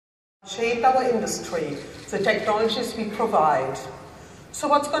shape our industry, the technologies we provide. So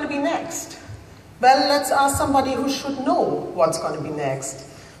what's going to be next? Well, let's ask somebody who should know what's going to be next.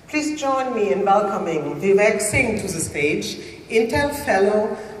 Please join me in welcoming Vivek Singh to the stage, Intel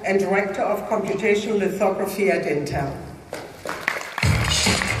Fellow and Director of Computational Lithography at Intel.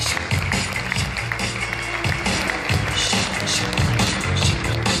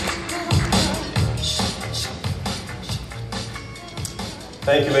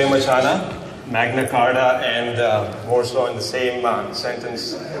 Thank you very much, Anna. Magna Carta and Moore's Law in the same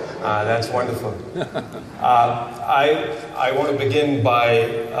sentence. That's wonderful. I want to begin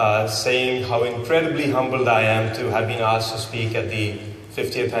by saying how incredibly humbled I am to have been asked to speak at the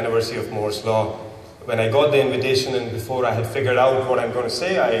 50th anniversary of Moore's Law. When I got the invitation and before I had figured out what I'm going to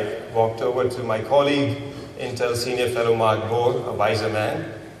say, I walked over to my colleague, Intel Senior Fellow Mark Bohr, a wiser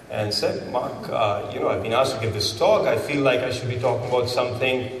man, and said, Mark, I've been asked to give this talk. I feel like I should be talking about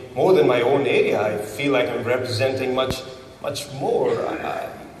something more than my own area. I feel like I'm representing much more.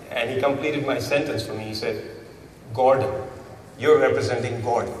 And he completed my sentence for me. He said, Gordon, you're representing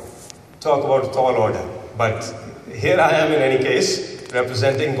Gordon. Talk about a tall order. But here I am in any case,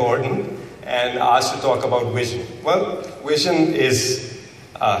 representing Gordon and asked to talk about vision. Well, vision is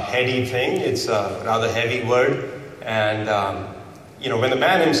a heady thing. It's a rather heavy word. And when the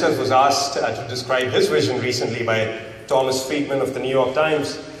man himself was asked to describe his vision recently by Thomas Friedman of the New York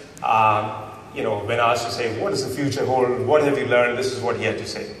Times, when asked to say, what does the future hold? What have you learned? This is what he had to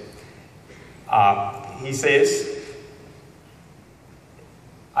say. He says,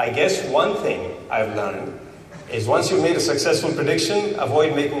 I guess one thing I've learned is once you've made a successful prediction,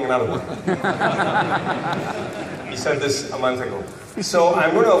 avoid making another one. He said this a month ago. So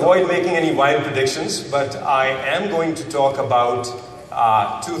I'm going to avoid making any wild predictions, but I am going to talk about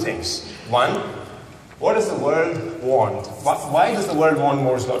two things. One, what does the world want? Why does the world want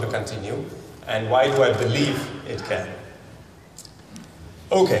Moore's Law to continue? And why do I believe it can?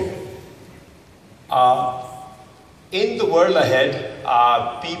 Okay. In the world ahead,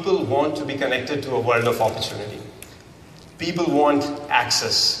 people want to be connected to a world of opportunity. People want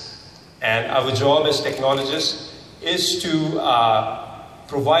access. And our job as technologists is to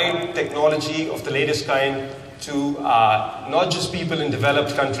provide technology of the latest kind to not just people in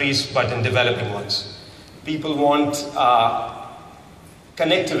developed countries, but in developing ones. People want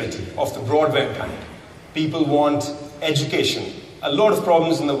connectivity of the broadband kind. People want education. A lot of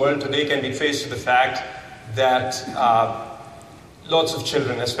problems in the world today can be traced to the fact that lots of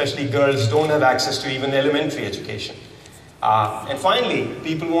children, especially girls, don't have access to even elementary education. And finally,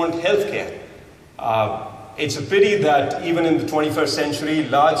 people want healthcare. It's a pity that even in the 21st century,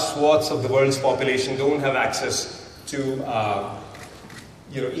 large swaths of the world's population don't have access to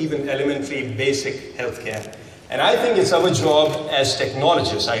even elementary basic healthcare. And I think it's our job as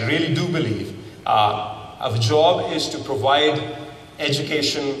technologists, I really do believe, our job is to provide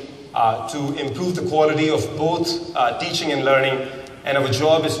education to improve the quality of both teaching and learning, and our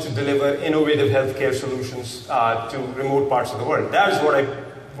job is to deliver innovative healthcare solutions to remote parts of the world. That is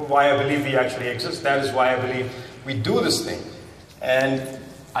why I believe we actually exist. That is why I believe we do this thing. And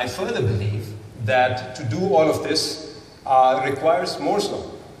I further believe that to do all of this requires Moore's Law.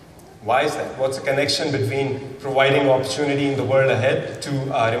 Why is that? What's the connection between providing opportunity in the world ahead to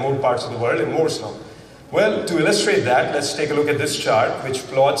remote parts of the world and Moore's Law? Well, to illustrate that, let's take a look at this chart, which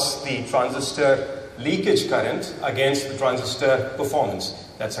plots the transistor leakage current against the transistor performance.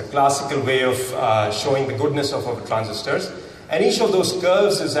 That's a classical way of showing the goodness of our transistors. And each of those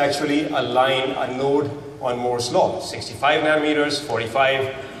curves is actually a line, a node on Moore's Law. 65 nanometers,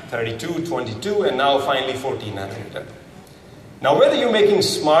 45, 32, 22, and now finally 14 nanometer. Now, whether you're making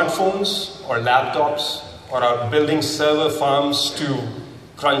smartphones or laptops or are building server farms to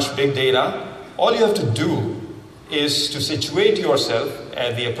crunch big data, all you have to do is to situate yourself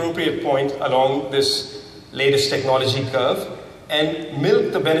at the appropriate point along this latest technology curve and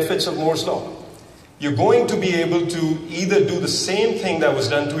milk the benefits of Moore's Law. You're going to be able to either do the same thing that was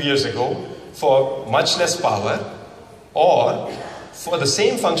done 2 years ago for much less power, or for the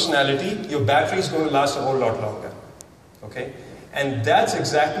same functionality, your battery is going to last a whole lot longer. Okay? And that's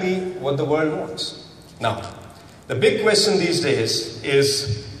exactly what the world wants. Now, the big question these days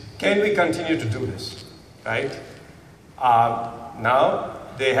is, can we continue to do this? Right? Now,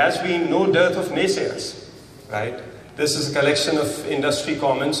 there has been no dearth of naysayers. Right? This is a collection of industry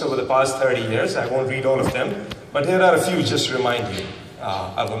comments over the past 30 years. I won't read all of them, but here are a few just to remind you.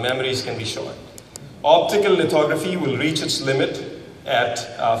 Our memories can be short. Optical lithography will reach its limit at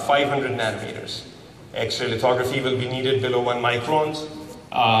 500 nanometers. X-ray lithography will be needed below 1 microns.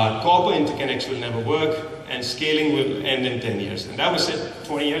 Copper interconnects will never work, and scaling will end in 10 years. And that was said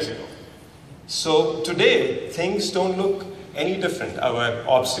 20 years ago. So today, things don't look any different. Our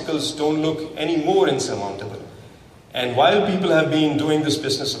obstacles don't look any more insurmountable. And while people have been doing this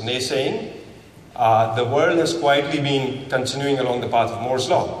business of naysaying, the world has quietly been continuing along the path of Moore's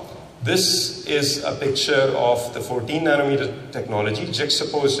law. This is a picture of the 14 nanometer technology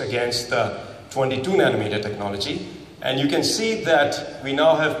juxtaposed against the 22 nanometer technology. And you can see that we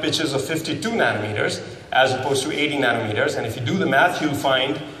now have pitches of 52 nanometers as opposed to 80 nanometers. And if you do the math, you'll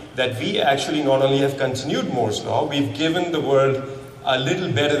find that we actually not only have continued Moore's law, we've given the world a little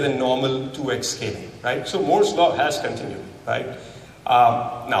better than normal 2x scaling, right? So Moore's law has continued, right?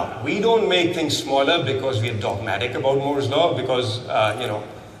 Now, we don't make things smaller because we are dogmatic about Moore's law, because,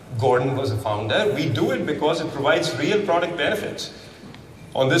 Gordon was a founder. We do it because it provides real product benefits.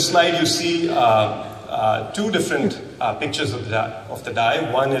 On this slide, you see two different pictures of the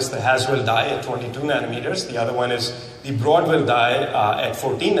die. One is the Haswell die at 22 nanometers. The other one is the Broadwell die at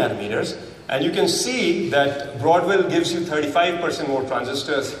 14 nanometers. And you can see that Broadwell gives you 35% more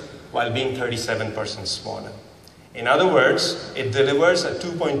transistors while being 37% smaller. In other words, it delivers a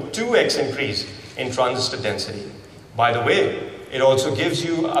 2.2x increase in transistor density. By the way, it also gives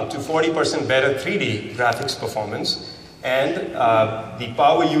you up to 40% better 3D graphics performance, and the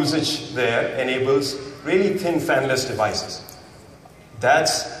power usage there enables really thin fanless devices.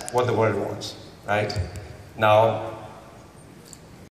 That's what the world wants, right? Now,